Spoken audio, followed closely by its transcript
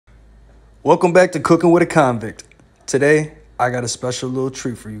Welcome back to Cooking with a Convict. Today, I got a special little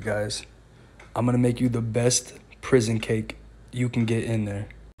treat for you guys. I'm going to make you the best prison cake you can get in there.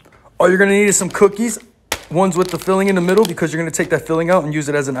 All you're going to need is some cookies, ones with the filling in the middle because you're going to take that filling out and use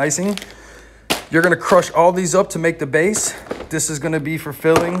it as an icing. You're going to crush all these up to make the base. This is going to be for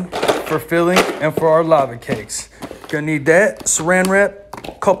filling, and for our lava cakes. You're going to need that, saran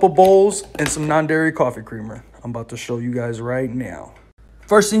wrap, couple bowls, and some non-dairy coffee creamer. I'm about to show you guys right now.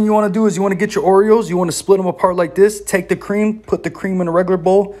 First thing you want to do is you want to get your Oreos. You want to split them apart like this. Take the cream, put the cream in a regular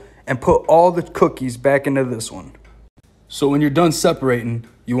bowl, and put all the cookies back into this one. So when you're done separating,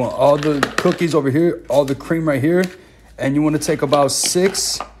 you want all the cookies over here, all the cream right here, and you want to take about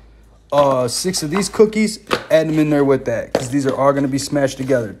six of these cookies, add them in there with that, because these are all going to be smashed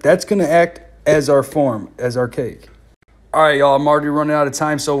together. That's going to act as our form, as our cake. All right, y'all, I'm already running out of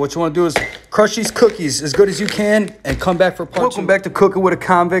time, so what you want to do is crush these cookies as good as you can and come back for part 2. Welcome back to Cooking with a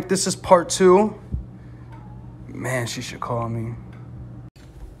Convict. This is part 2. Man, she should call me.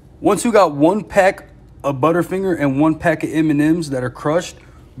 Once you got 1 pack of Butterfinger and 1 pack of M&Ms that are crushed,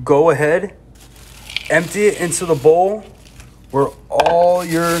 go ahead, empty it into the bowl where all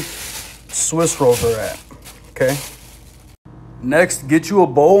your Swiss rolls are at, okay? Next, get you a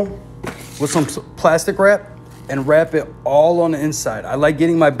bowl with some plastic wrap and wrap it all on the inside. I like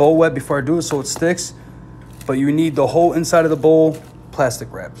getting my bowl wet before I do it so it sticks, but you need the whole inside of the bowl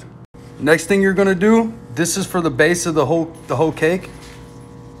plastic wrapped. Next thing you're gonna do, this is for the base of the whole cake.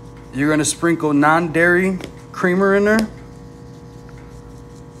 You're gonna sprinkle non-dairy creamer in there,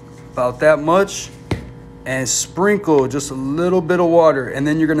 about that much, and sprinkle just a little bit of water, and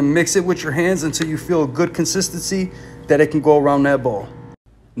then you're gonna mix it with your hands until you feel a good consistency that it can go around that bowl.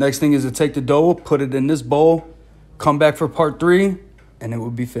 Next thing is to take the dough, put it in this bowl, come back for part 3, and it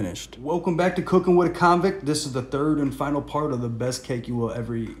will be finished. Welcome back to Cooking with a Convict. This is the third and final part of the best cake you will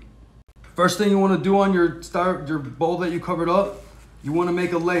ever eat. First thing you want to do on your bowl that you covered up, you want to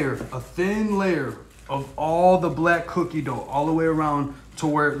make a layer, a thin layer of all the black cookie dough all the way around to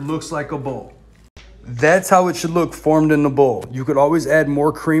where it looks like a bowl. That's how it should look formed in the bowl. You could always add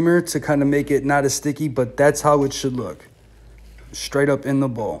more creamer to kind of make it not as sticky, but that's how it should look. Straight up in the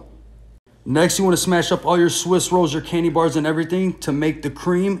bowl. Next, you want to smash up all your Swiss rolls, your candy bars, and everything to make the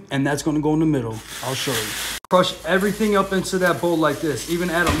cream, and that's going to go in the middle. I'll show you. Crush everything up into that bowl like this. Even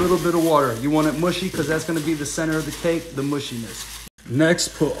add a little bit of water. You want it mushy because that's going to be the center of the cake, the mushiness. Next,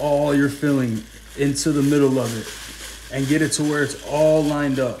 put all your filling into the middle of it and get it to where it's all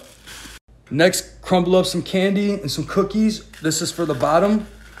lined up. Next, crumble up some candy and some cookies. This is for the bottom.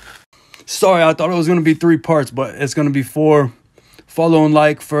 Sorry, I thought it was going to be 3 parts, but it's going to be 4. Follow and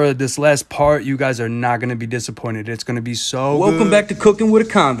like for this last part. You guys are not going to be disappointed. It's going to be so good. Welcome back to Cooking with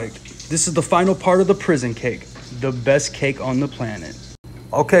a Convict. This is the final part of the prison cake, the best cake on the planet.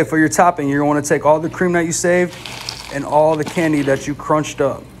 Okay, for your topping, you're going to take all the cream that you saved and all the candy that you crunched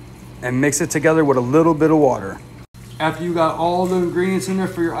up and mix it together with a little bit of water. After you got all the ingredients in there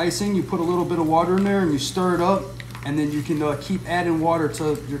for your icing, you put a little bit of water in there and you stir it up, and then you can keep adding water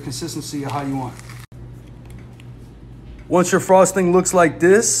to your consistency of how you want. Once your frosting looks like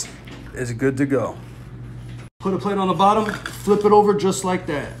this, it's good to go. Put a plate on the bottom, flip it over just like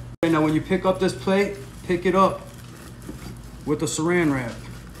that. Okay, now when you pick up this plate, pick it up with the saran wrap.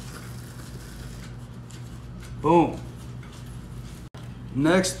 Boom.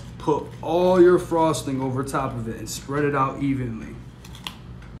 Next, put all your frosting over top of it and spread it out evenly.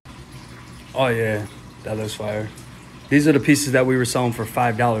 Oh yeah, that looks fire. These are the pieces that we were selling for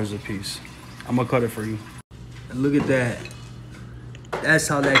 $5 a piece. I'm gonna cut it for you. And look at that. That's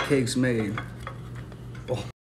how that cake's made.